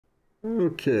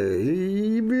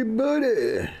Okay,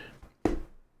 everybody.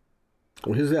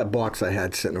 Well, here's that box I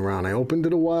had sitting around. I opened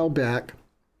it a while back,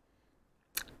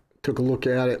 took a look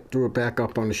at it, threw it back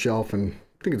up on the shelf, and I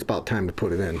think it's about time to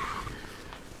put it in.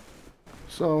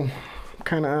 So, I'm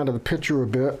kind of out of the picture a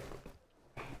bit,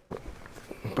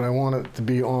 but I want it to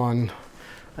be on.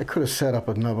 I could have set up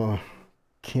another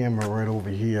camera right over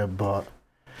here, but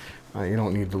you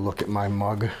don't need to look at my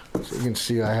mug. So you can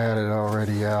see I had it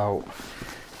already out.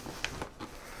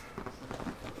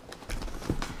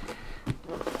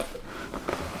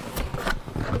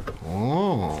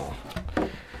 Oh,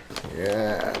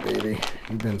 yeah, baby.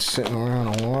 You've been sitting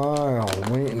around a while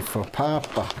waiting for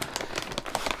Papa.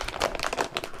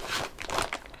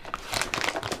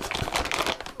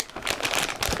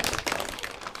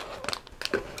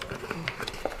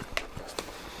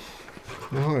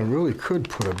 Well, I really could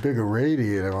put a bigger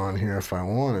radiator on here if I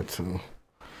wanted to.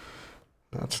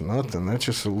 That's nothing. That's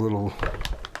just a little.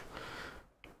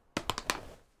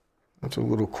 That's a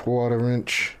little 1/4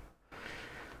 inch.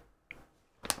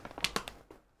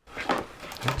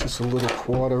 That's just a little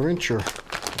 1/4 incher.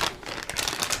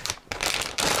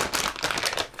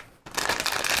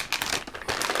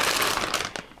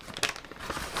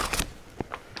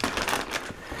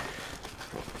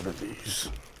 What are these?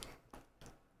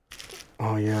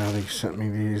 Oh yeah, they sent me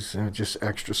these. Just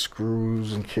extra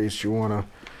screws in case you want to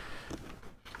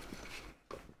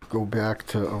go back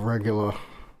to a regular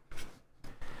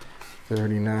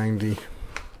 3090.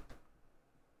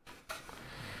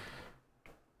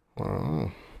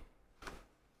 Wow.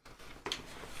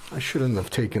 I shouldn't have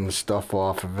taken the stuff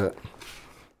off of it.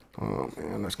 Oh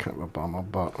man, that's kind of a bummer,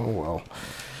 but oh well.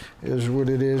 It is what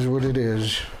it is, what it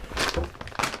is.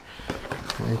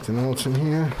 Anything else in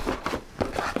here?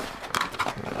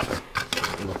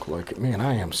 Look like it. Man,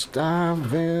 I am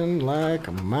starving like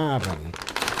a marvin.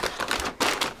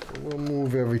 We'll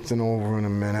move everything over in a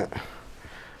minute.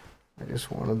 I just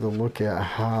wanted to look at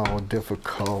how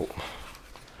difficult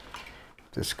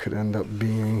this could end up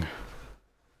being.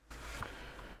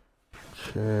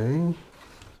 Okay.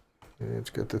 It's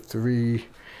got the 3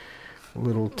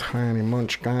 little tiny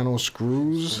Munchkino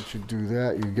screws. Once you do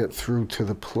that, you get through to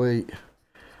the plate.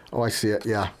 Oh, I see it,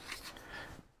 yeah.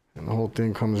 And the whole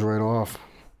thing comes right off.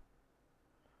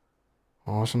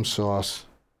 Awesome sauce.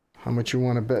 How much you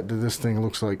want to bet that this thing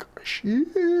looks like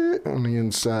shit on the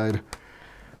inside?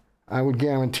 I would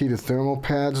guarantee the thermal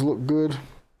pads look good.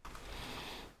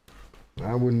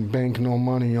 I wouldn't bank no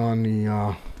money on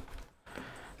the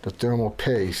thermal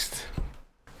paste.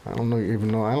 I don't know,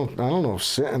 even though I don't know if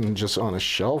sitting just on a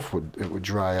shelf would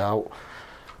dry out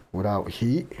without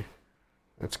heat.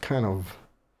 It's kind of,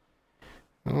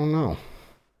 I don't know.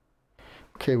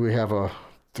 Okay, we have a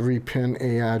 3-pin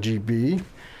ARGB.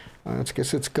 I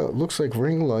guess it's got, looks like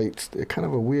ring lights. They're kind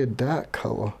of a weird dark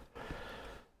color.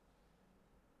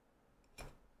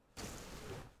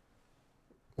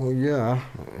 Well, yeah,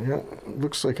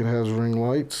 looks like it has ring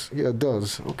lights. Yeah, it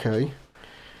does. Okay.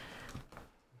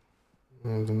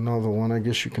 There's another one. I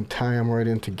guess you can tie them right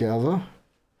in together.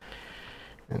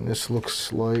 And this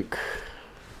looks like,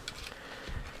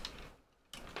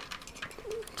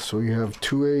 so you have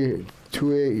two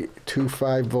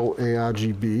 5-volt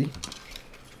ARGB.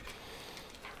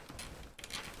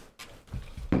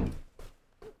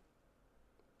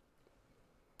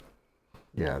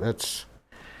 Yeah, that's,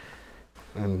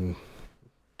 and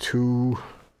 2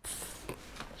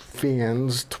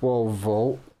 fans, 12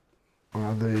 volt.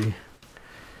 Are they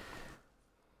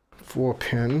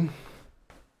 4-pin?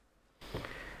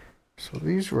 So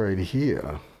these right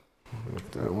here,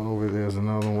 that one over there is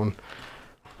another one.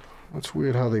 That's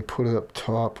weird how they put it up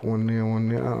top, one there, one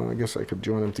there. Oh, I guess I could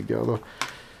join them together.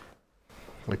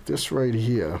 Like this right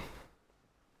here.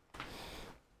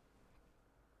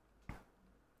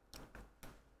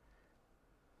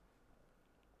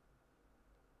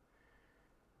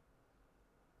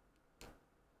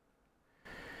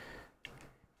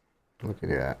 Look at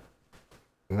that.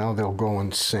 Now they'll go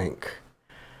in sync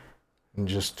and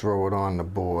just throw it on the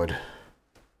board.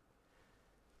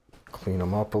 Clean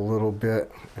them up a little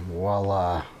bit and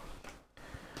voila.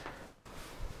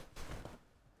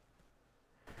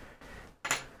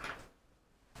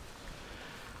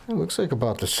 It looks like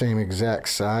about the same exact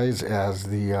size as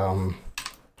the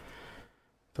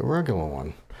regular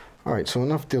one. All right, so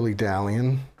enough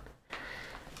dilly-dallying.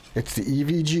 It's the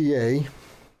EVGA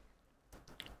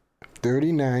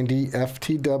 3090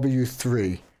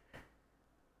 FTW3.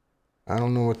 I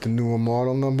don't know what the newer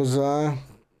model numbers are,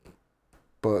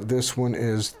 but this one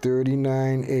is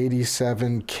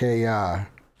 3987KR.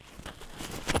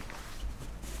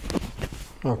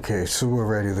 Okay, so we're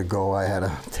ready to go. I had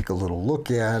to take a little look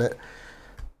at it.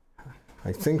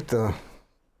 I think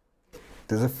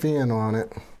there's a fan on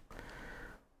it.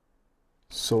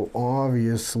 So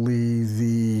obviously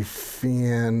the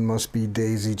fan must be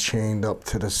daisy chained up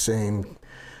to the same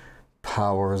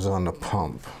power as on the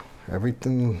pump.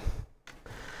 Everything.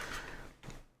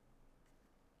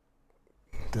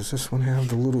 Does this one have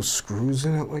the little screws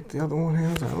in it like the other one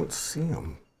has? I don't see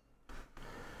them.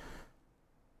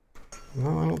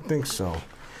 No, I don't think so.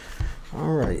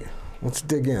 All right, let's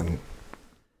dig in.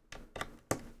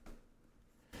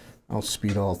 I'll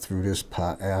speed all through this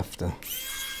part after.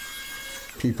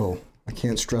 People, I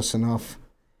can't stress enough.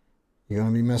 You're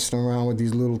gonna be messing around with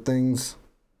these little things.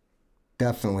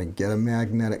 Definitely get a little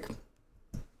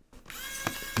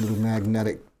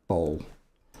magnetic bowl.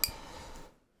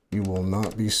 You will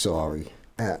not be sorry.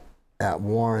 At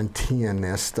warrantying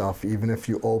this stuff, even if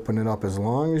you open it up, as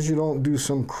long as you don't do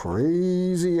some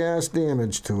crazy ass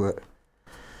damage to it,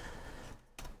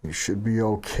 you should be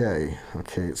okay.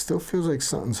 Okay, it still feels like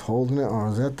something's holding it, or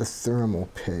is that the thermal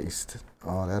paste?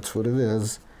 Oh, that's what it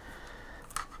is.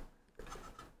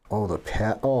 Oh, the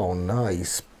oh,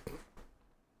 nice.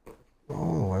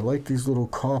 Oh, I like these little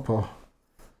copper.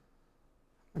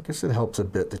 I guess it helps a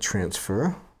bit to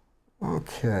transfer.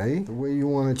 Okay, the way you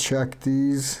want to check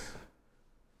these.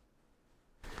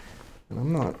 And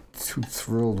I'm not too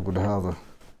thrilled with how the...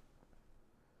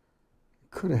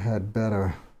 Could have had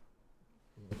better.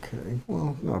 Okay,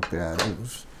 well, not bad. It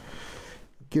was,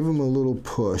 give them a little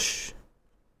push.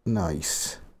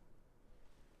 Nice.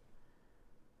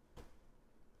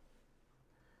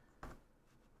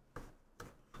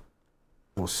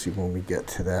 We'll see when we get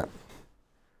to that.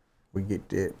 We get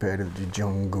that part of the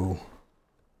jungle.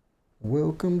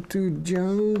 Welcome to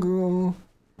jungle.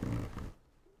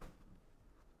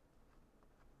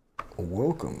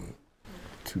 Welcome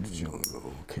to the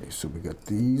jungle. Okay, so we got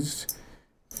these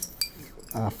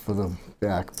for the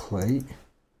back plate.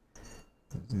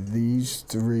 These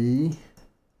three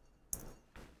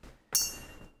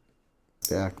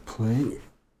back plate.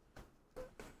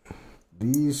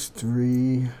 These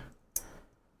three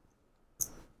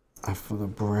are for the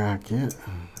bracket.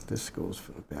 This goes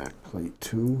for the back plate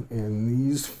too. And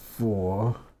these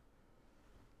four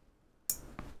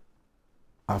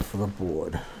are for the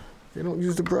board. They don't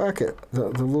use the bracket, the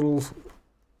little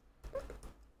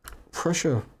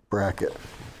pressure bracket.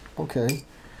 Okay.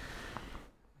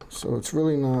 So it's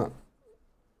really not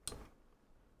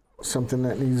something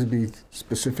that needs to be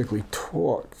specifically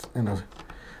torqued.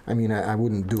 I mean, I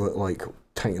wouldn't do it like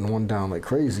tighten one down like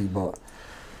crazy, but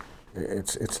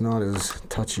it's not as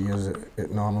touchy as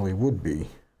it normally would be.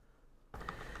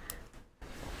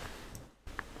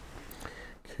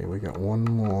 Okay, we got one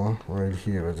more right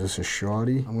here. Is this a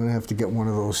shorty? I'm gonna have to get one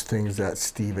of those things that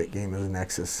Steve at Gamers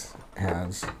Nexus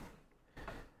has.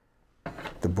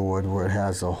 The board where it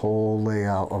has a whole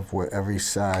layout of where every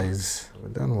size.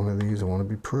 I've done one of these. I want to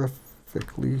be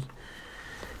perfectly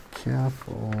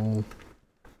careful.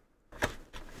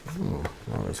 Oh,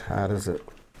 not as hard as it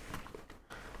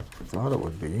I thought it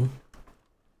would be.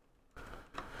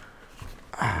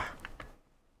 I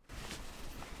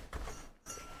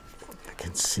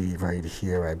can see right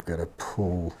here I've got a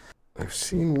pull. I've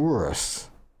seen worse,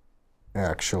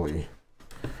 actually,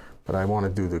 but I want to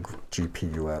do the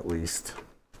GPU at least.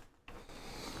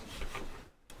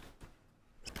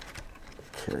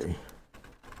 Okay.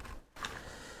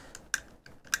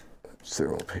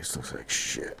 Thermal paste looks like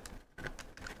shit.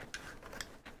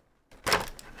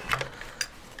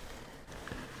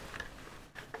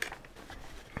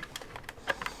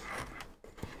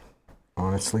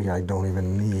 Honestly, I don't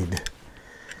even need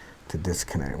to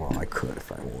disconnect. Well, I could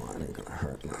if I want. Ain't gonna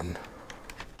hurt none.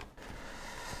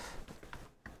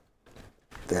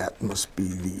 That must be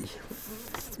the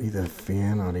either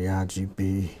fan or the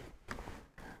RGB.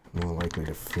 More likely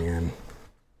the fan.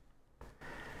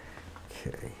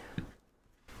 Okay.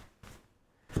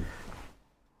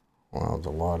 Wow, there's a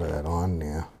lot of that on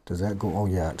there. Does that go? Oh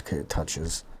yeah, okay, it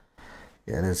touches.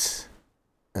 Yeah,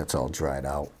 that's all dried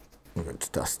out. Look, it's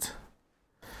dust.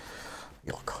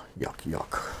 Yuck, yuck,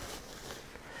 yuck.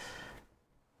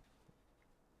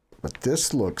 But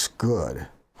this looks good.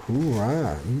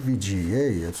 Hoorah,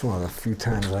 EVGA. It's one of the few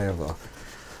times I ever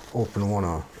open one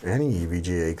of any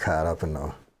EVGA card up in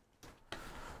the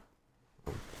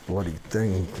bloody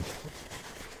thing.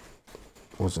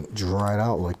 Wasn't dried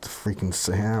out like the freaking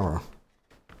Sahara.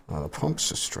 The pump's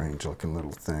a strange looking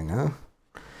little thing, huh?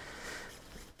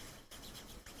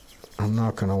 I'm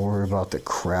not gonna worry about the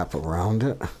crap around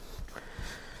it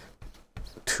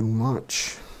too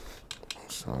much.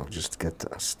 So I'll just get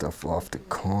the stuff off the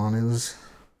corners.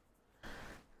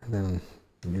 Then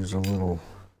use a little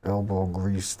elbow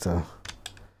grease to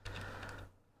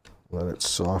let it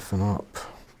soften up.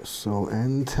 So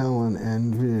Intel and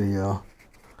NVIDIA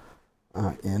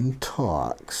are in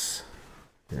talks.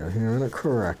 You're hearing it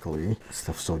correctly.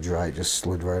 Stuff's so dry it just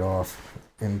slid right off.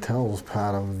 Intel's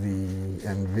part of the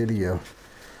NVIDIA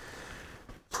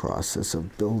process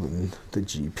of building the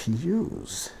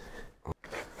GPUs.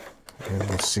 And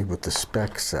let's see what the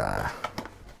specs are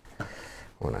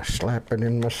when I slap it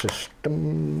in my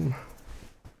system.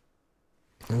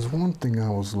 There's one thing I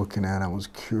was looking at. I was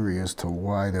curious to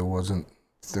why there wasn't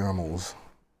thermals.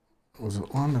 Was it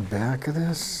on the back of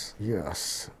this?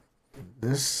 Yes.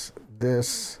 This.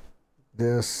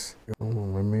 Oh,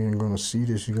 my man gonna see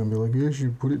this. You're gonna be like, yes,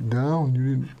 you put it down.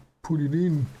 You didn't put it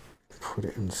in. Put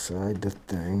it inside the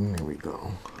thing. There we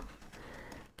go.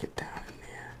 Get down in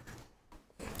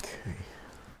there. Okay.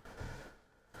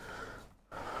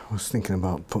 I was thinking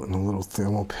about putting a little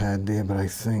thermal pad there, but I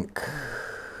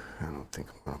don't think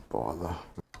I'm gonna bother.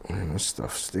 Man, this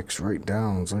stuff sticks right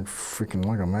down. It's like freaking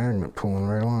like a magnet pulling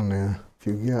right on there. If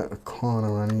you got a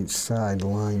corner on each side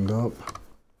lined up,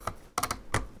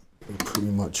 you're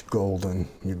pretty much golden.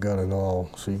 You got it all.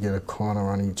 So you get a corner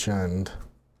on each end.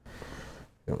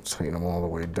 You don't tighten them all the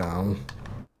way down.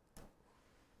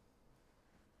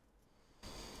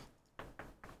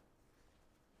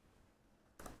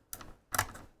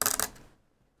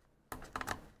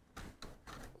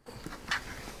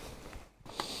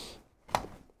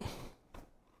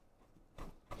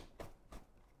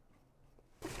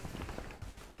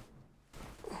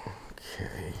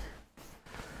 Okay.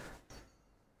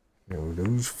 There were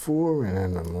those 4, and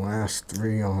then the last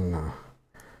 3 on the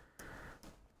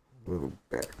little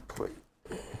back plate.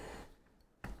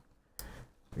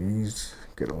 These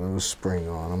get a little spring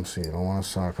on them, so you don't want to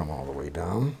sock them all the way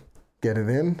down. Get it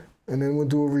in, and then we'll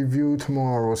do a review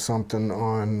tomorrow or something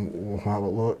on how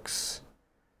it looks,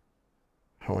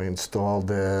 how I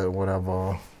installed it,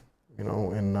 whatever, you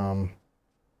know, and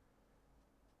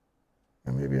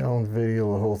maybe I'll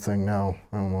video the whole thing now.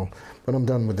 I don't know, but I'm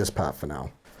done with this part for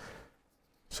now.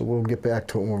 So we'll get back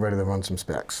to it when we're ready to run some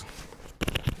specs.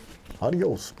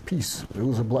 Adios. Peace. It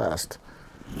was a blast.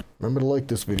 Remember to like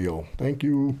this video. Thank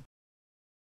you.